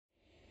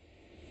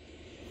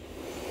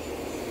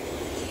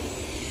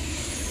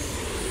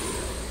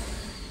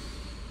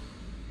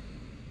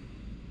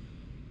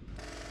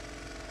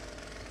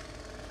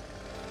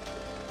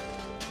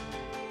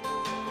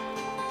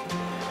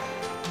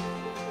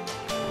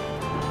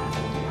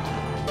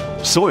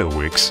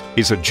SoilWicks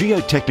is a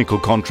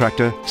geotechnical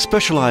contractor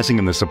specialising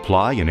in the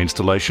supply and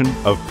installation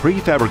of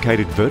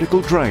prefabricated vertical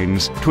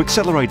drains to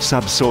accelerate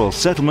subsoil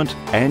settlement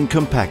and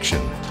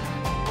compaction.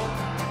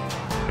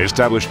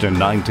 Established in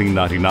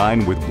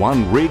 1999 with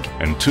 1 rig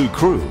and 2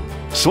 crew,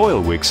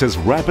 SoilWicks has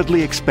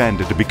rapidly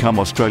expanded to become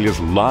Australia's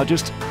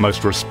largest,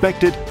 most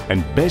respected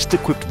and best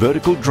equipped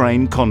vertical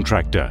drain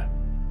contractor.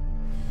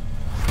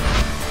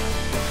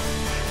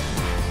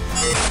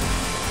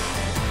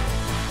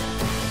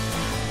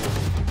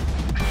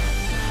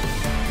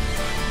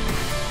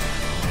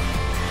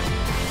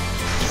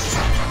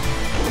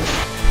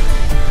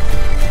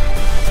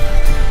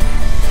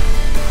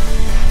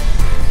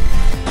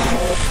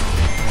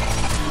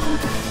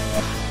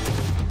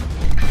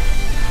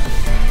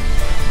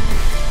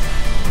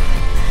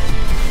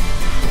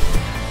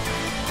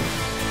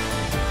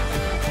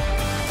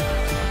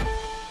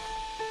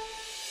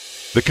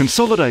 The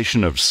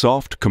consolidation of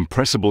soft,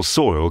 compressible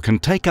soil can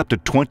take up to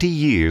 20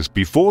 years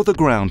before the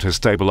ground has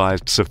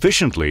stabilised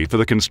sufficiently for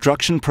the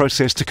construction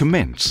process to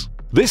commence.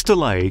 This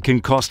delay can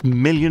cost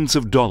millions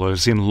of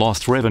dollars in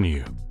lost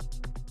revenue.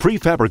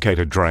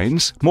 Prefabricated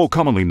drains, more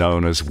commonly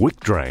known as Wick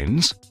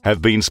drains,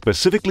 have been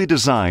specifically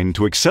designed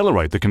to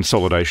accelerate the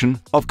consolidation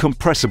of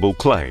compressible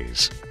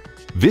clays.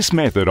 This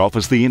method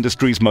offers the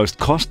industry's most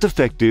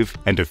cost-effective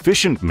and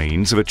efficient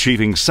means of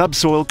achieving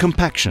subsoil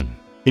compaction,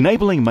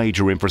 enabling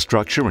major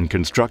infrastructure and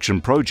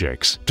construction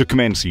projects to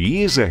commence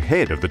years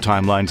ahead of the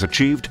timelines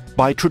achieved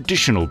by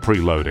traditional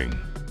preloading.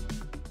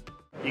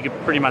 You could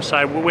pretty much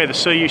say where the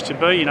sea used to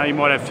be, you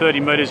might have 30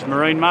 metres of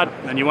marine mud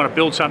and you want to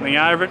build something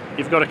over it,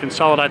 you've got to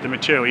consolidate the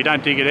material. You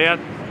don't dig it out,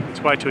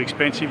 it's way too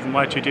expensive and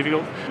way too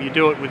difficult. You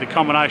do it with a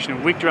combination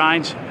of wick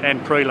drains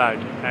and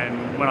preload.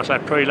 And when I say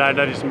preload,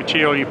 that is the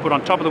material you put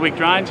on top of the wick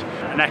drains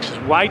and acts as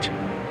weight,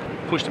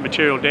 push the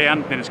material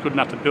down, then it's good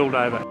enough to build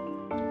over.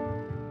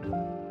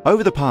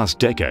 Over the past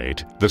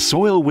decade, the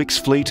SoilWicks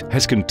fleet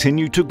has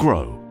continued to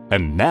grow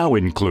and now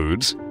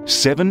includes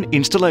 7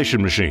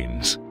 installation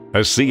machines, a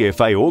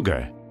CFA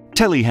auger,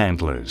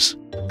 telehandlers,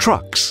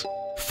 trucks,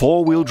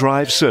 4-wheel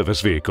drive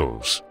service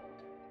vehicles.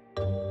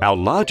 Our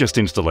largest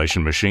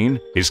installation machine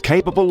is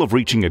capable of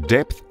reaching a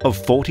depth of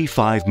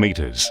 45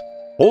 metres.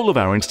 All of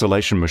our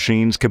installation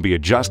machines can be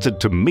adjusted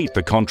to meet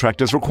the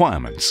contractor's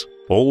requirements.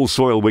 All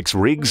SoilWicks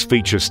rigs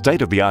feature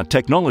state-of-the-art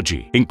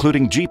technology,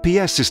 including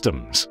GPS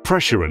systems,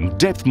 pressure and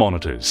depth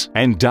monitors,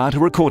 and data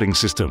recording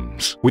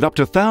systems. With up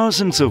to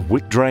thousands of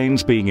wick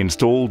drains being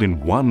installed in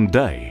one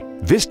day,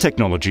 this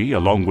technology,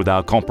 along with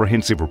our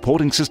comprehensive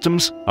reporting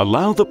systems,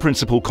 allow the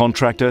principal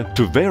contractor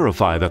to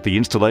verify that the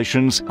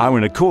installations are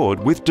in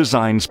accord with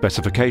design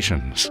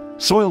specifications.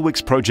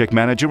 SoilWicks Project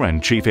Manager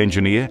and Chief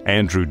Engineer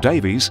Andrew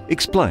Davies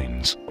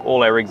explains.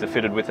 All our rigs are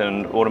fitted with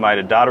an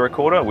automated data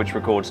recorder which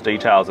records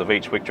details of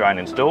each wick drain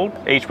installed.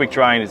 Each wick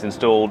drain is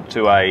installed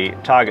to a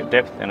target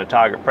depth and a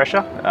target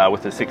pressure,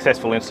 with the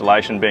successful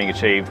installation being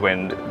achieved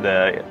when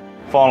the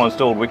final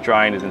installed wick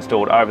drain is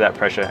installed over that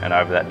pressure and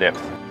over that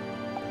depth.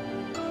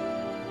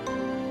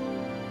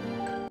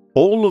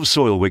 All of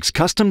SoilWicks'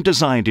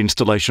 custom-designed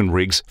installation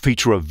rigs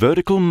feature a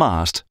vertical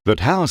mast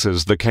that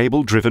houses the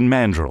cable-driven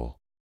mandrel.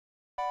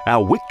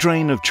 Our wick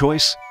drain of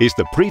choice is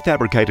the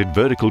prefabricated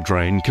vertical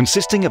drain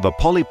consisting of a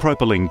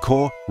polypropylene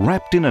core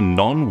wrapped in a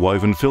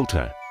non-woven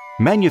filter,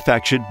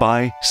 manufactured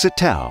by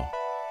Sitao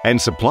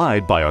and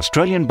supplied by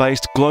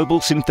Australian-based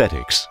Global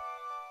Synthetics.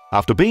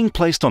 After being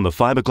placed on the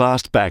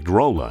fiberglass-backed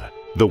roller,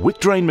 the wick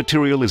drain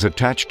material is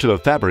attached to the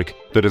fabric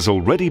that has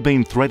already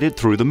been threaded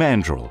through the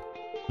mandrel.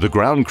 The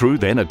ground crew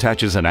then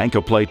attaches an anchor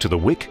plate to the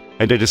wick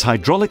and it is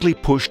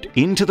hydraulically pushed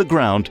into the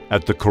ground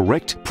at the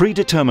correct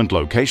predetermined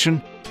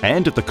location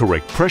and at the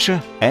correct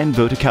pressure and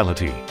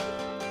verticality.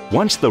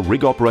 Once the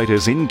rig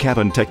operator's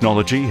in-cabin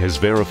technology has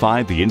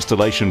verified the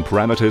installation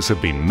parameters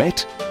have been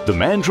met, the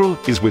mandrel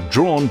is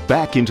withdrawn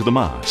back into the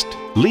mast,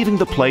 leaving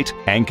the plate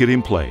anchored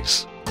in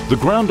place. The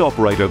ground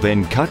operator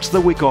then cuts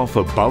the wick off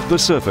above the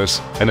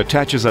surface and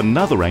attaches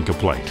another anchor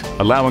plate,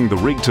 allowing the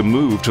rig to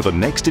move to the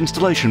next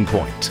installation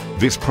point.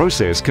 This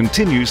process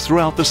continues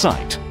throughout the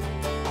site.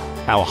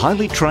 Our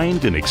highly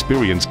trained and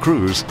experienced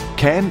crews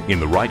can, in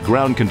the right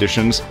ground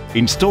conditions,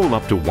 install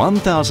up to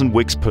 1,000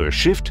 wicks per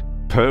shift,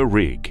 per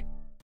rig.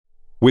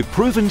 With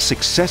proven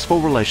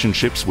successful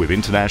relationships with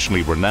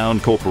internationally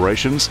renowned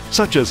corporations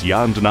such as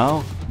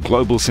Yarndinal,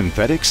 Global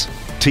Synthetics,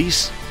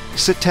 Thiess,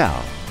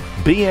 Sitao,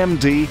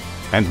 BMD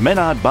and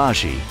Menard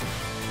Bashi,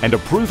 and a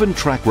proven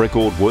track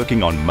record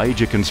working on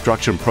major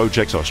construction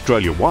projects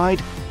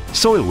Australia-wide,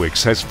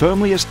 SoilWicks has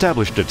firmly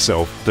established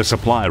itself the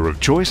supplier of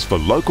choice for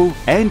local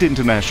and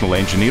international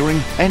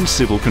engineering and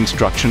civil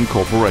construction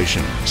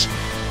corporations.